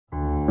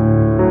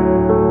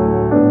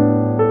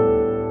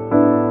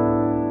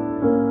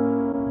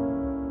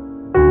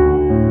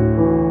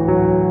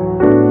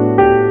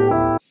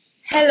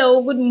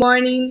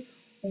morning.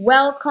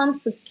 Welcome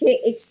to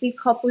KHC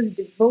Couples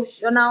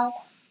Devotional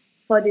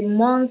for the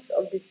month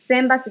of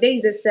December. Today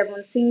is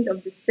the 17th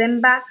of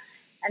December,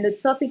 and the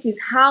topic is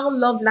how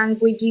love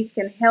languages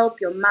can help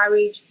your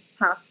marriage,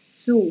 part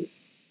 2.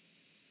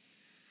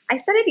 I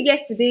started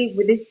yesterday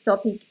with this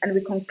topic, and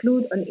we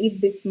conclude on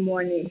it this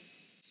morning.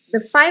 The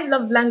 5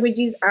 love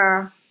languages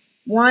are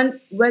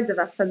 1. Words of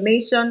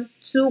affirmation,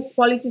 2.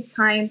 Quality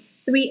time,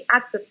 3.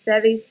 Acts of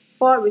service,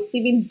 4.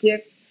 Receiving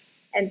gifts,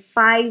 and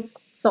 5.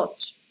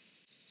 Touch.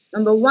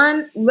 Number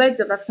 1. Words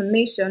of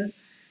affirmation.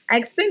 I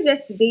explained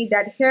yesterday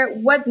that here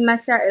words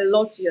matter a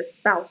lot to your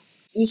spouse.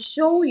 You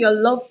show your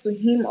love to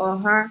him or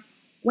her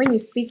when you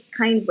speak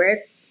kind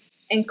words,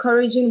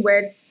 encouraging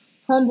words,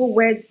 humble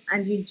words,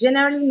 and you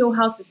generally know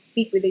how to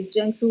speak with a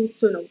gentle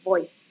tone of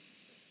voice.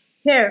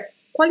 Here,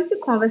 quality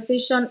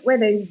conversation where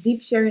there is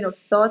deep sharing of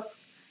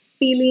thoughts,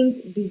 feelings,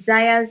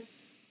 desires,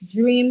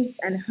 dreams,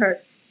 and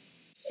hurts.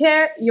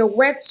 Here, your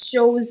words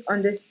shows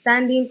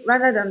understanding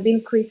rather than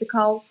being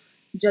critical,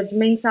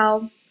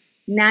 judgmental,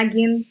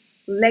 nagging,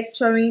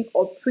 lecturing,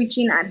 or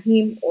preaching at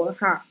him or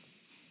her.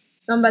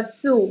 Number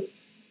 2,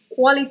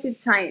 quality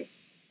time.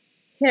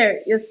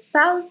 Here, your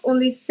spouse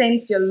only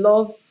sends your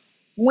love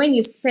when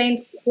you spend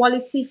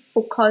quality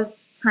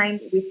focused time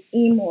with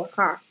him or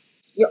her.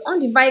 Your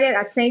undivided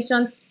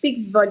attention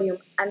speaks volume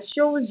and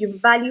shows you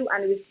value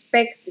and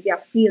respect their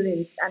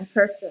feelings and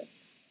person.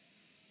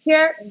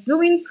 Here,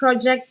 doing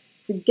projects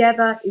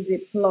together is a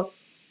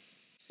plus.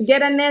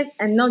 Togetherness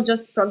and not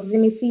just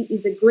proximity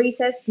is the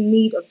greatest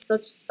need of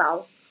such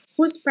spouse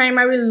whose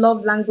primary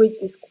love language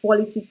is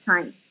quality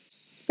time.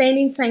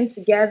 Spending time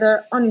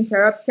together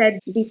uninterrupted,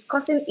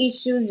 discussing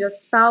issues your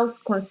spouse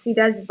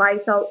considers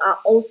vital are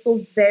also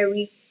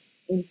very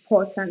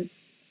important.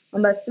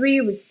 Number 3,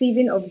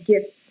 receiving of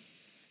gifts.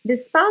 The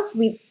spouse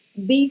with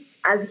this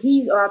as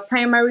his or her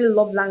primary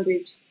love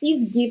language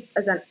sees gifts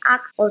as an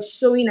act of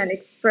showing and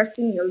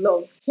expressing your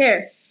love.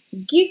 Here,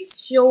 gift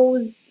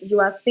shows you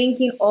are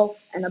thinking of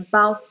and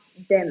about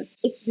them.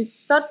 It's the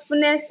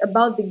thoughtfulness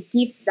about the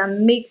gift that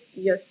makes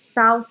your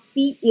spouse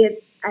see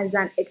it as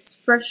an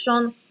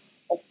expression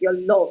of your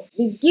love.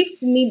 The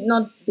gift need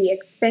not be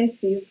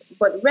expensive,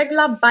 but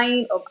regular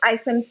buying of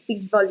items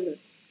speak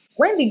volumes.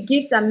 When the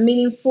gifts are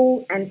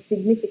meaningful and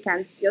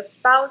significant, your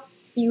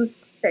spouse feels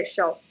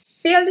special.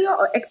 Failure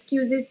or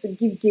excuses to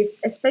give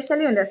gifts,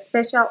 especially on a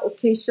special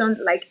occasion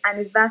like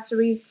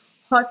anniversaries,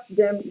 hurts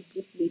them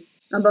deeply.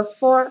 Number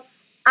 4,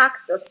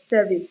 acts of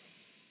service.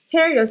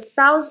 Here, your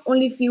spouse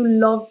only feel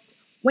loved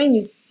when you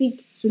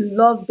seek to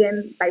love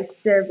them by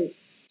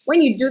service.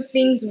 When you do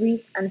things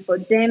with and for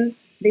them,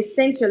 they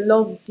sense your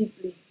love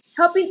deeply.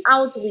 Helping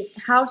out with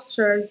house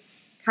chores,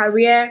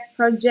 career,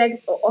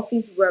 projects, or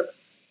office work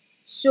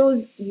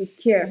shows you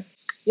care.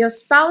 Your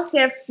spouse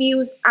here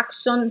feels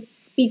action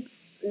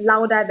speaks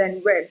louder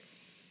than words.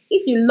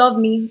 If you love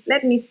me,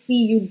 let me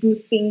see you do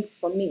things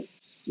for me.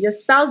 Your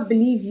spouse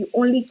believes you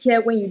only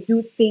care when you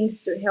do things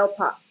to help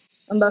her.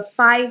 Number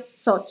 5,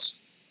 touch.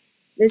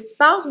 The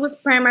spouse whose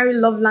primary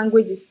love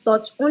language is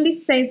touch only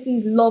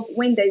senses love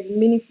when there is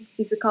meaningful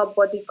physical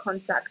body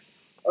contact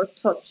or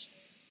touch.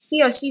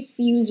 He or she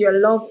feels your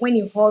love when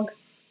you hug,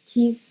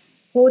 kiss,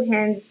 hold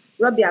hands,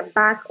 rub their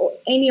back, or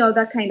any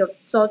other kind of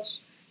touch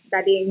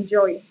that they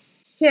enjoy.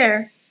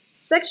 Here,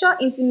 sexual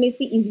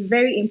intimacy is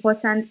very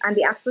important and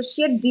they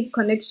associate deep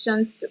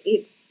connections to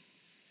it.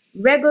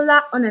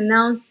 Regular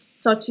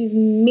unannounced touches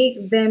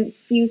make them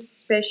feel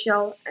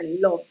special and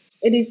loved.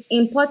 It is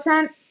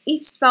important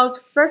each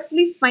spouse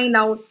firstly find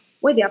out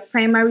what their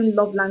primary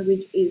love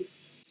language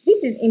is.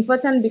 This is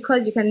important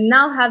because you can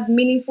now have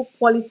meaningful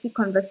quality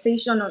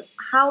conversation on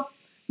how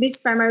this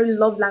primary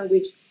love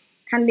language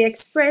can be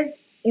expressed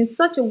in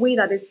such a way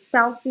that the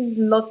spouse's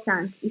love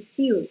tank is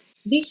filled.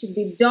 This should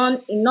be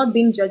done in not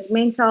being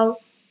judgmental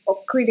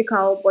or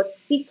critical, but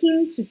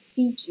seeking to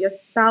teach your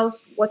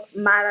spouse what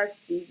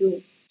matters to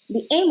you.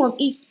 The aim of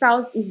each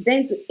spouse is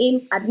then to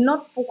aim at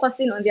not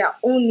focusing on their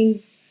own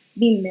needs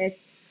being met,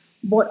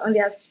 but on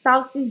their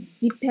spouse's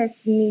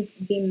deepest need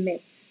being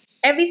met.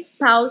 Every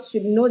spouse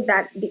should know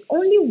that the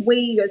only way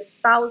your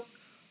spouse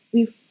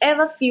will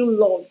ever feel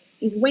loved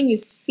is when you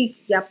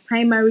speak their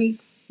primary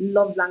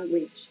love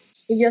language.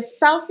 If your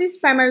spouse's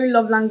primary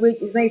love language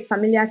is not a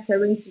familiar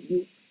terrain to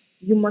you,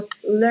 you must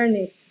learn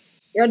it.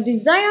 Your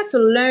desire to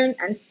learn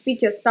and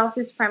speak your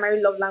spouse's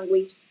primary love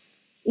language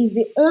is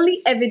the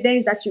only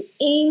evidence that you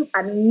aim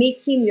at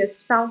making your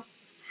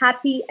spouse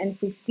happy and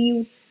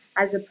fulfilled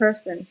as a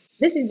person.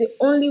 This is the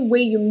only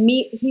way you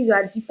meet his or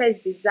her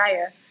deepest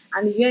desire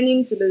and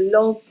yearning to be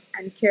loved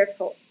and cared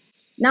for.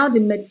 Now the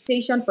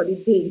meditation for the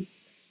day.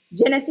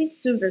 Genesis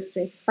 2 verse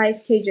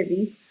 25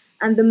 KJV.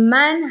 And the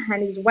man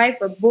and his wife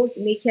were both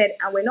naked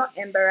and were not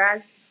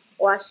embarrassed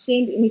or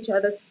ashamed in each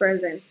other's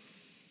presence.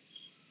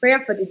 Prayer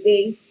for the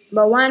day.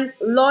 Number 1,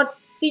 Lord,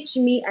 teach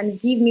me and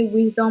give me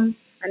wisdom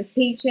and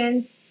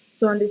patience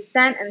to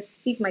understand and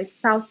speak my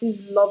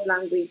spouse's love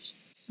language.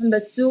 Number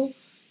 2,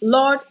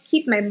 Lord,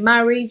 keep my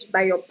marriage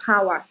by your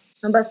power.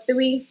 Number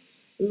 3,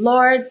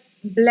 Lord,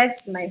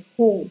 bless my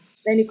home.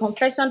 Then the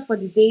confession for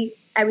the day.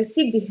 I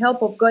receive the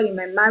help of God in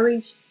my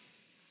marriage.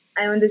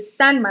 I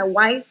understand my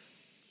wife.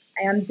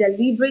 I am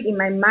deliberate in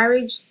my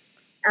marriage.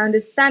 I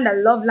understand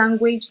her love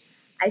language.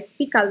 I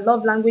speak her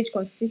love language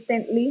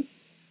consistently.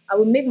 I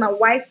will make my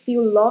wife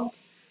feel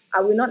loved.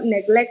 I will not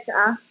neglect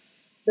her.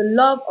 The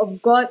love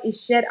of God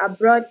is shed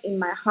abroad in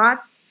my heart,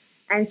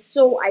 and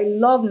so I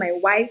love my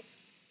wife.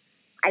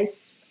 I,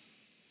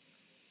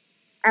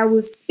 I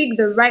will speak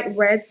the right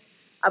words.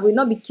 I will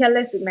not be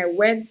careless with my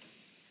words.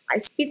 I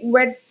speak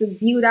words to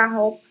build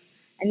her up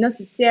and not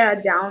to tear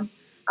her down.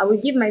 I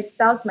will give my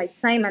spouse my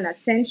time and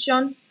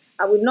attention.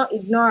 I will not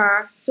ignore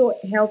her. So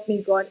help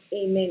me God.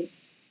 Amen.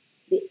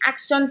 The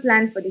action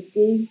plan for the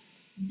day: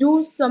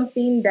 do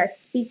something that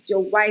speaks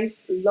your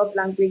wife's love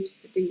language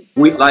today.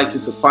 We'd like you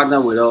to partner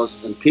with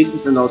us in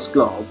Cases and Us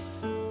Club.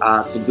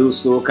 To do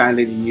so,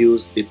 kindly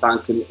use the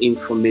banking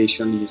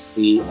information you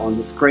see on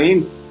the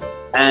screen.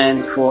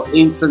 And for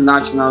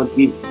international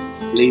givings,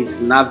 please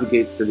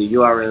navigate to the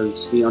URL you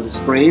see on the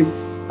screen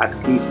at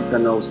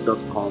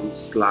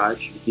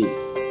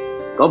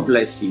casesandus.com/give. God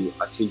bless you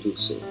as you do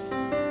so.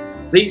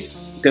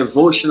 This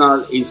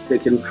devotional is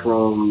taken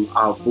from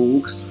our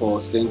books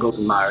for single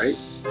and married,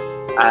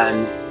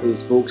 and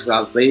these books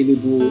are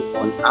available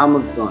on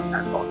Amazon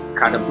and on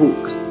Kada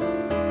Books.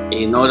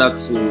 In order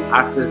to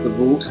access the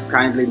books,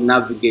 kindly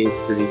navigate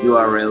to the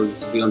URL you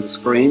see on the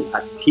screen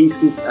at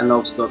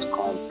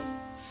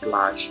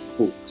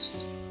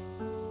casesandus.com/books.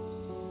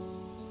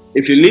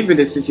 If you live in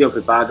the city of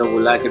Ibadan,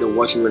 we'd like you to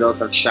watch with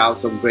us at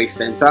Shouts of Grace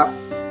Center.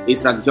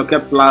 It's at Joker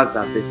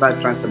Plaza beside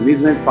Trans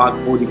Amusement Park,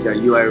 Bodija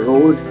UI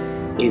Road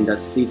in the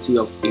city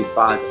of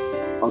Ibadan.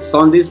 On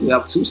Sundays, we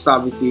have two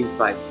services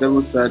by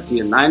 7:30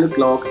 and 9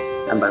 o'clock,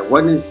 and by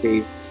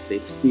Wednesdays,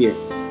 6 p.m.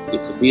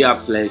 It will be our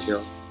pleasure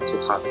to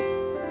have you.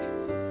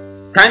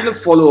 Kindly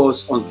follow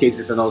us on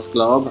Cases and Us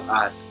Club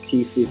at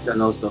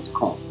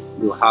casesandus.com.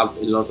 You'll have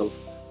a lot of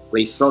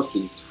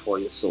resources for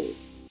your soul.